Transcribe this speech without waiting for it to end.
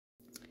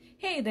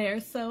Hey there,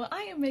 so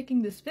I am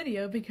making this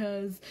video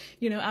because,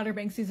 Outer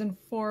Banks Season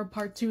 4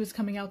 Part 2 is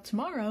coming out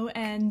tomorrow,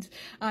 and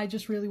I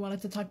just really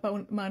wanted to talk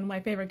about one of my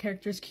favorite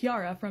characters,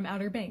 Kiara from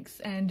Outer Banks.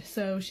 And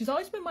so she's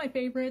always been my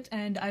favorite,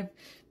 and I've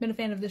been a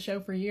fan of the show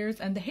for years,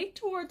 and the hate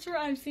towards her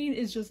I've seen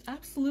is just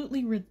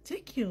absolutely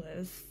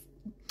ridiculous.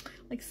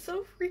 Like,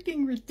 so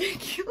freaking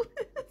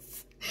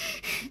ridiculous.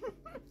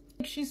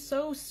 She's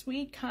so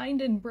sweet, kind,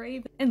 and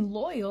brave, and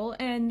loyal,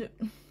 and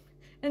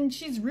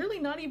she's really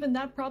not even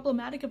that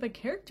problematic of a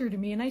character to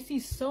me, and I see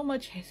so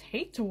much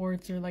hate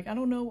towards her. Like, I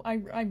don't know,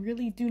 I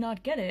really do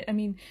not get it. I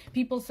mean,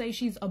 people say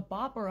she's a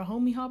bop or a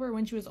homie hopper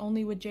when she was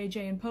only with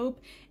JJ and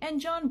Pope, and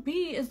John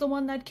B is the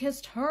one that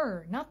kissed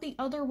her, not the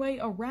other way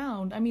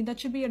around. I mean, that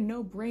should be a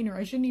no-brainer.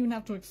 I shouldn't even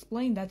have to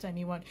explain that to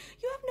anyone.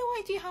 You have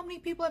no idea how many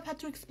people I've had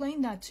to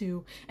explain that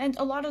to, and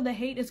a lot of the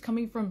hate is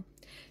coming from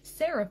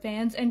Sarah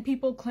fans, and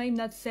people claim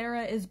that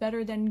Sarah is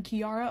better than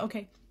Kiara.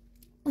 Okay.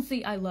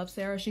 See, I love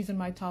Sarah, she's in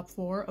my top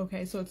 4,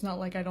 okay, so it's not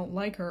like I don't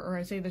like her or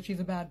I say that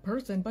she's a bad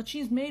person, but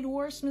she's made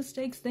worse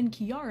mistakes than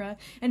Kiara,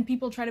 and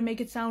people try to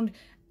make it sound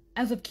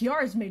as if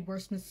Kiara's made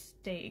worse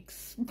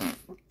mistakes.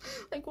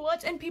 Like,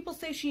 what? And people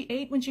say she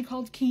ate when she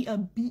called Kie a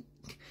beak.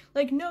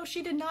 Like, no,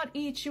 she did not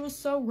eat. She was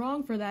so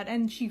wrong for that,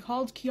 and she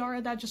called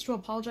Kiara that just to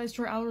apologize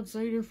to her hours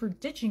later for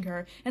ditching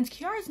her, and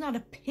Kiara's not a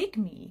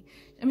pygmy.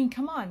 I mean,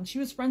 come on, she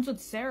was friends with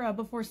Sarah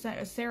before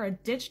Sarah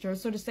ditched her,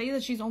 so to say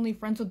that she's only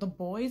friends with the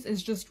boys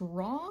is just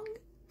wrong?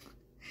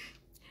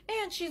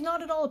 And she's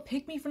not at all a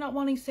pick-me for not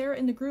wanting Sarah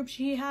in the group.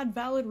 She had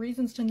valid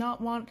reasons to not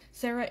want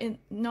Sarah and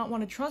not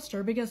want to trust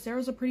her, because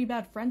Sarah's a pretty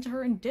bad friend to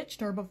her and ditched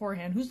her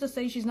beforehand. Who's to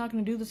say she's not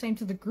going to do the same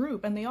to the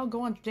group? And they all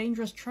go on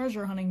dangerous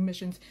treasure hunting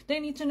missions.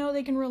 They need to know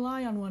they can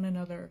rely on one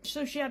another.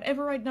 So she had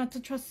every right not to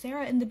trust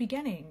Sarah in the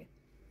beginning.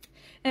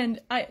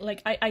 And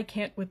I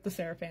can't with the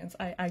Sarah fans.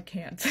 I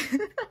can't.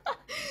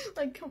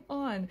 Like, come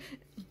on.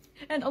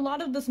 And a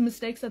lot of the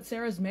mistakes that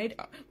Sarah's made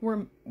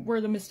were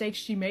the mistakes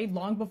she made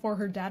long before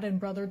her dad and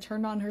brother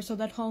turned on her, so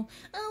that whole,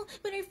 oh,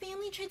 but her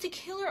family tried to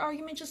kill her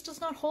argument just does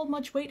not hold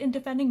much weight in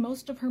defending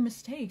most of her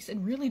mistakes. It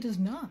really does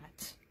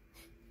not.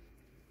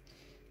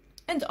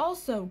 And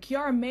also,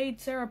 Kiara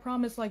made Sarah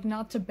promise,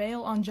 not to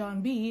bail on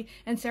John B,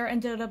 and Sarah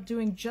ended up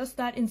doing just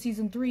that in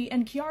Season 3,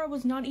 and Kiara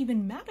was not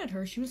even mad at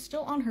her. She was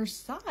still on her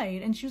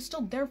side, and she was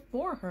still there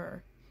for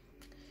her.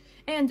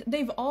 And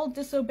they've all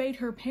disobeyed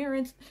her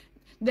parents,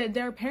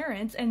 their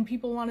parents, and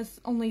people want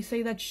to only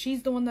say that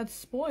she's the one that's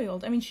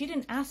spoiled. I mean, she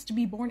didn't ask to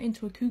be born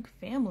into a kook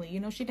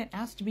family, she didn't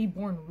ask to be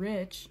born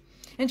rich.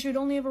 And she would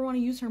only ever want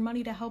to use her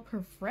money to help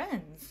her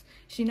friends.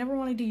 She never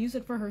wanted to use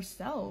it for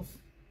herself.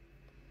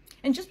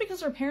 And just because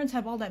her parents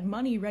have all that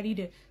money ready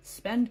to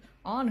spend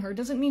on her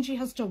doesn't mean she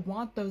has to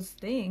want those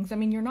things. I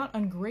mean, you're not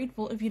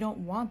ungrateful if you don't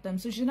want them,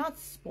 so she's not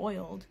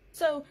spoiled.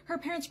 So, her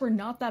parents were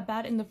not that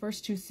bad in the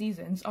first 2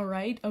 seasons,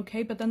 alright?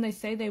 Okay, but then they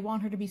say they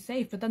want her to be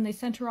safe, but then they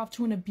sent her off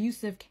to an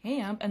abusive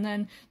camp, and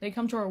then they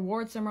come to her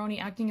award ceremony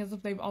acting as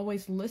if they've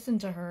always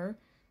listened to her.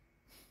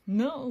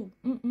 No,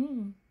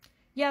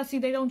 Yeah, see,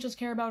 they don't just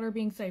care about her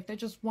being safe, they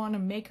just want to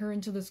make her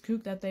into this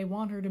kook that they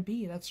want her to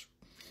be. That's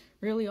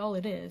really all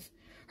it is.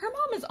 Her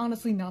mom is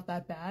honestly not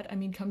that bad. I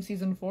mean, come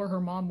Season 4,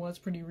 her mom was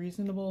pretty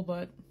reasonable,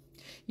 but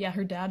yeah,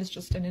 her dad is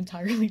just an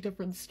entirely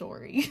different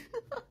story.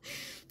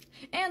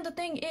 And the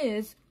thing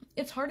is,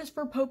 it's hardest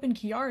for Pope and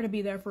Kiara to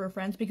be there for her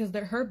friends because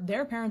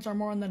their parents are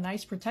more on the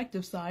nice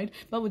protective side,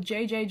 but with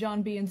JJ,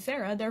 John B, and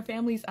Sarah, their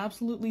families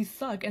absolutely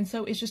suck, and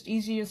so it's just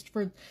easiest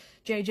for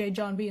JJ,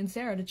 John B, and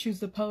Sarah to choose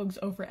the Pogues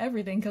over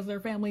everything because their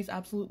families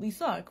absolutely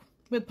suck.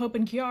 With Pope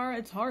and Kiara,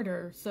 it's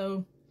harder,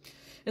 so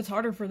it's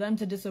harder for them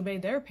to disobey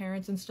their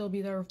parents and still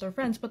be there with their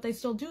friends, but they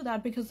still do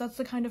that because that's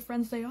the kind of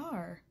friends they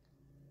are.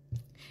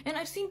 And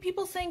I've seen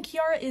people saying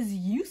Kiara is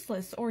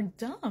useless or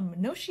dumb.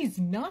 No, she's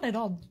not at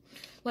all,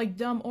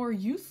 dumb or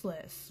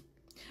useless.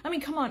 I mean,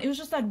 come on, it was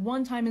just that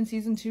one time in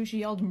Season 2 she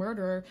yelled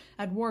murderer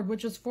at Ward,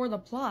 which was for the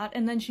plot,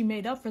 and then she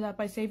made up for that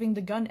by saving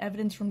the gun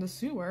evidence from the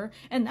sewer,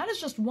 and that is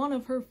just one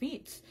of her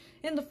feats.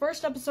 In the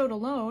first episode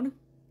alone,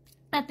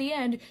 at the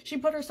end, she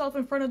put herself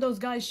in front of those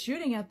guys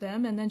shooting at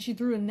them, and then she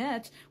threw a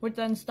net, which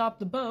then stopped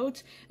the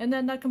boat, and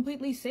then that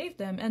completely saved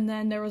them. And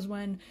then there was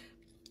when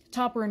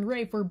Topper and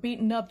Rafe were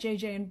beating up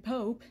JJ and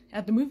Pope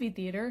at the movie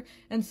theater,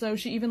 and so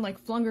she even,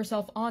 flung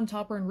herself on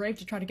Topper and Rafe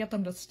to try to get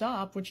them to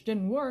stop, which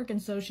didn't work,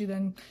 and so she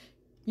then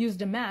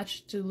used a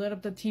match to lit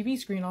up the TV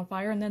screen on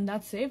fire, and then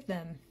that saved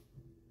them.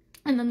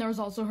 And then there was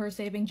also her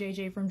saving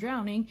JJ from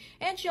drowning,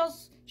 and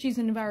she's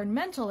an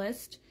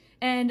environmentalist,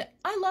 and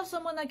I love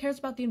someone that cares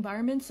about the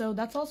environment, so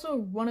that's also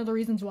one of the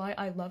reasons why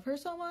I love her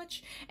so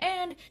much.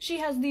 And she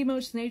has the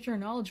most nature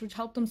knowledge, which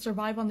helped them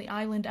survive on the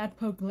island at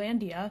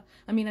Pokelandia.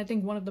 I mean, I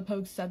think one of the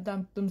Pokes said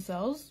that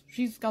themselves.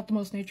 She's got the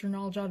most nature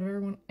knowledge out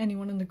of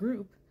anyone in the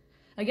group.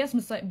 I guess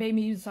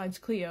maybe besides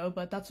Cleo,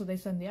 but that's what they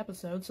said in the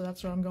episode, so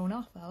that's what I'm going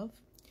off of.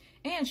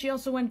 And she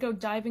also went go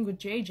diving with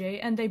JJ,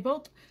 and they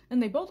both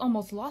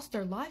almost lost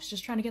their lives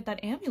just trying to get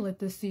that amulet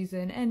this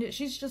season. And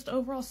she's just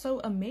overall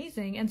so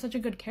amazing and such a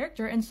good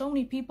character, and so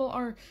many people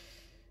are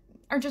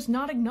just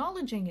not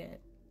acknowledging it.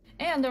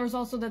 And there was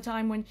also the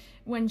time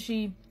when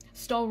she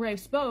stole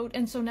Rafe's boat,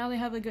 and so now they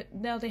had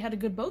a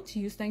good boat to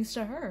use thanks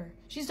to her.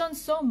 She's done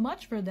so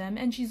much for them,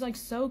 and she's like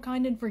so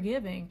kind and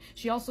forgiving.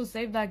 She also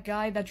saved that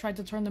guy that tried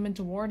to turn them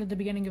into ward at the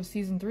beginning of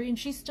season 3, and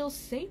she still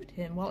saved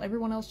him while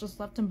everyone else just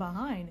left him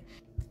behind.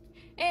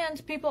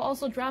 And people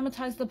also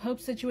dramatize the Pope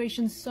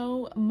situation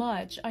so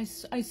much. I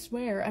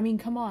swear. I mean,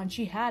 come on.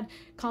 She had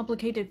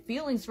complicated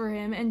feelings for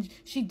him, and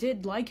she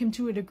did like him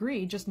to a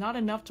degree, just not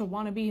enough to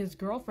want to be his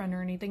girlfriend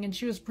or anything, and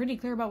she was pretty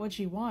clear about what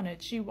she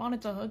wanted. She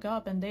wanted to hook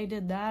up, and they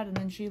did that, and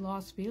then she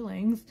lost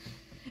feelings.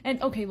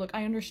 And, okay, look,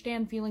 I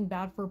understand feeling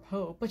bad for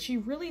Pope, but she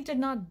really did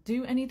not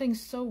do anything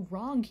so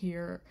wrong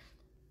here.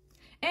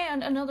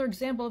 And another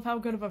example of how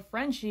good of a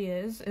friend she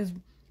is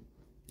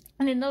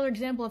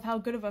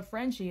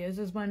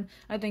when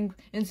I think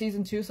in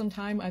season 2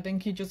 sometime, I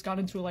think he just got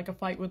into like a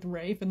fight with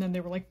Rafe, and then they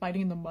were like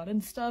fighting in the mud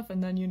and stuff,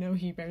 and then, you know,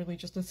 he barely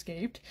just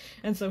escaped,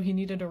 and so he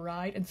needed a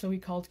ride, and so he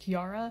called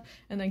Kiara,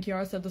 and then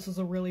Kiara said this was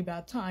a really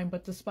bad time,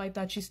 but despite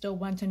that, she still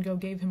went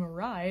and gave him a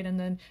ride, and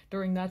then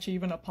during that, she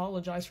even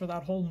apologized for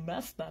that whole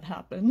mess that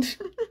happened.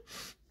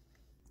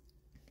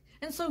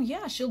 And so,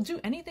 yeah, she'll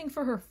do anything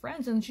for her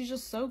friends, and she's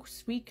just so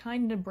sweet,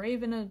 kind, and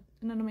brave, and an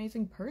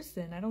amazing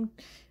person.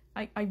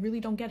 I really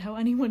don't get how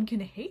anyone can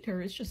hate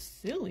her. It's just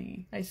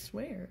silly, I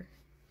swear.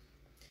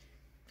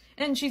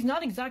 And she's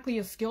not exactly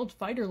a skilled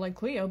fighter like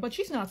Cleo, but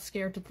she's not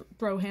scared to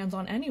throw hands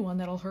on anyone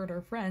that'll hurt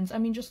her friends. I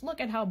mean, just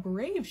look at how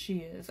brave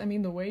she is. I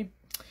mean, the way,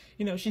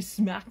 you know, she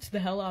smacked the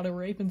hell out of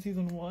Rafe in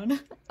season 1.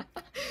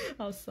 That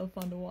was so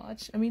fun to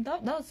watch. I mean,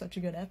 that was such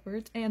a good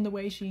effort. And the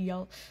way she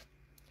yelled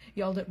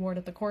at Ward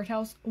at the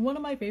courthouse. One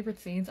of my favorite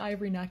scenes. I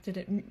have reenacted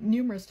it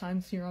numerous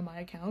times here on my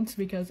account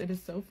because it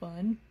is so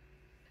fun.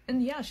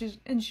 And yeah, she's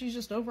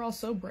just overall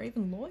so brave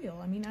and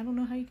loyal. I mean, I don't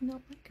know how you can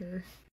not like her.